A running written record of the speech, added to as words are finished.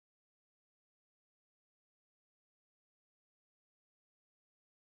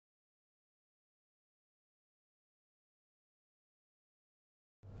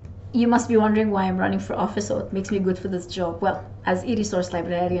You must be wondering why I'm running for office or what makes me good for this job. Well, as e-resource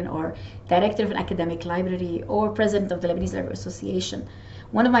librarian or director of an academic library or president of the Lebanese Library Association,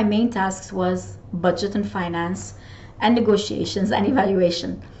 one of my main tasks was budget and finance and negotiations and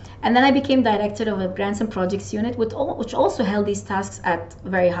evaluation. And then I became director of a grants and projects unit, which also held these tasks at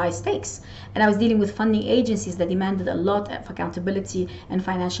very high stakes. And I was dealing with funding agencies that demanded a lot of accountability and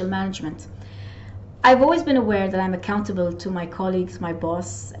financial management. I've always been aware that I'm accountable to my colleagues, my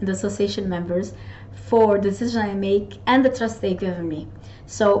boss, and the association members for the decisions I make and the trust they've given me.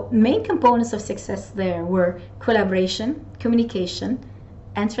 So main components of success there were collaboration, communication,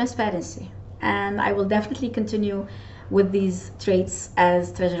 and transparency. And I will definitely continue with these traits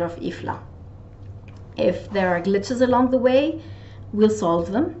as treasurer of IFLA. If there are glitches along the way, we'll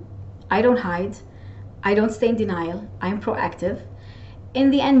solve them. I don't hide. I don't stay in denial. I'm proactive. In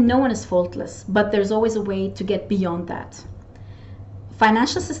the end, no one is faultless, but there's always a way to get beyond that.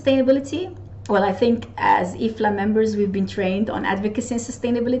 Financial sustainability, well, I think as IFLA members, we've been trained on advocacy and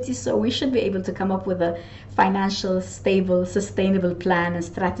sustainability, so we should be able to come up with a financial, stable, sustainable plan and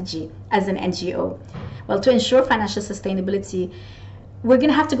strategy as an NGO. Well, to ensure financial sustainability, we're going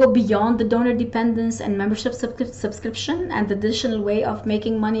to have to go beyond the donor dependence and membership subscription and the traditional way of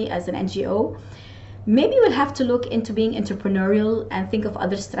making money as an NGO. Maybe we'll have to look into being entrepreneurial and think of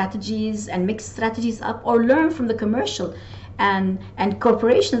other strategies and mix strategies up, or learn from the commercial and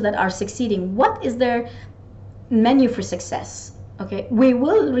corporations that are succeeding. What is their menu for success? Okay, we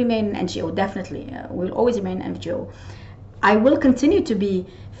will remain an NGO, definitely. We'll always remain an NGO. I will continue to be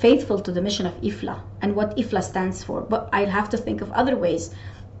faithful to the mission of IFLA and what IFLA stands for, but I'll have to think of other ways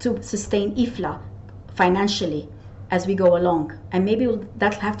to sustain IFLA financially as we go along, and maybe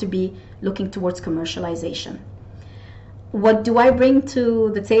that'll have to be looking towards commercialization. What do I bring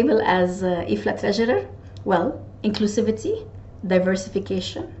to the table as IFLA Treasurer? Well, inclusivity,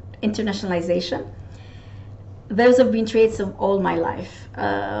 diversification, internationalization. Those have been traits of all my life.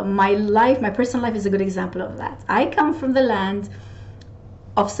 My personal life is a good example of that. I come from the land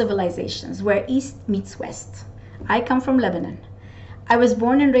of civilizations where East meets West. I come from Lebanon. I was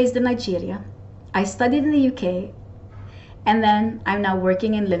born and raised in Nigeria. I studied in the UK. And then I'm now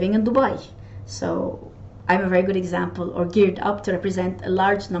working and living in Dubai. So I'm a very good example, or geared up to represent a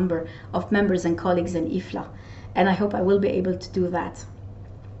large number of members and colleagues in IFLA. And I hope I will be able to do that.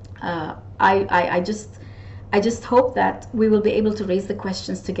 I just hope that we will be able to raise the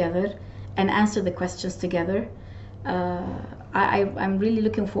questions together and answer the questions together. I'm really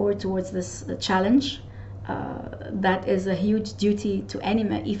looking forward towards this challenge. That is a huge duty to any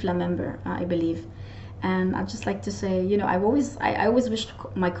IFLA member, I believe. And I'd just like to say, I always wish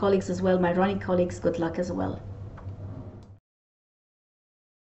my colleagues as well, my running colleagues, good luck as well.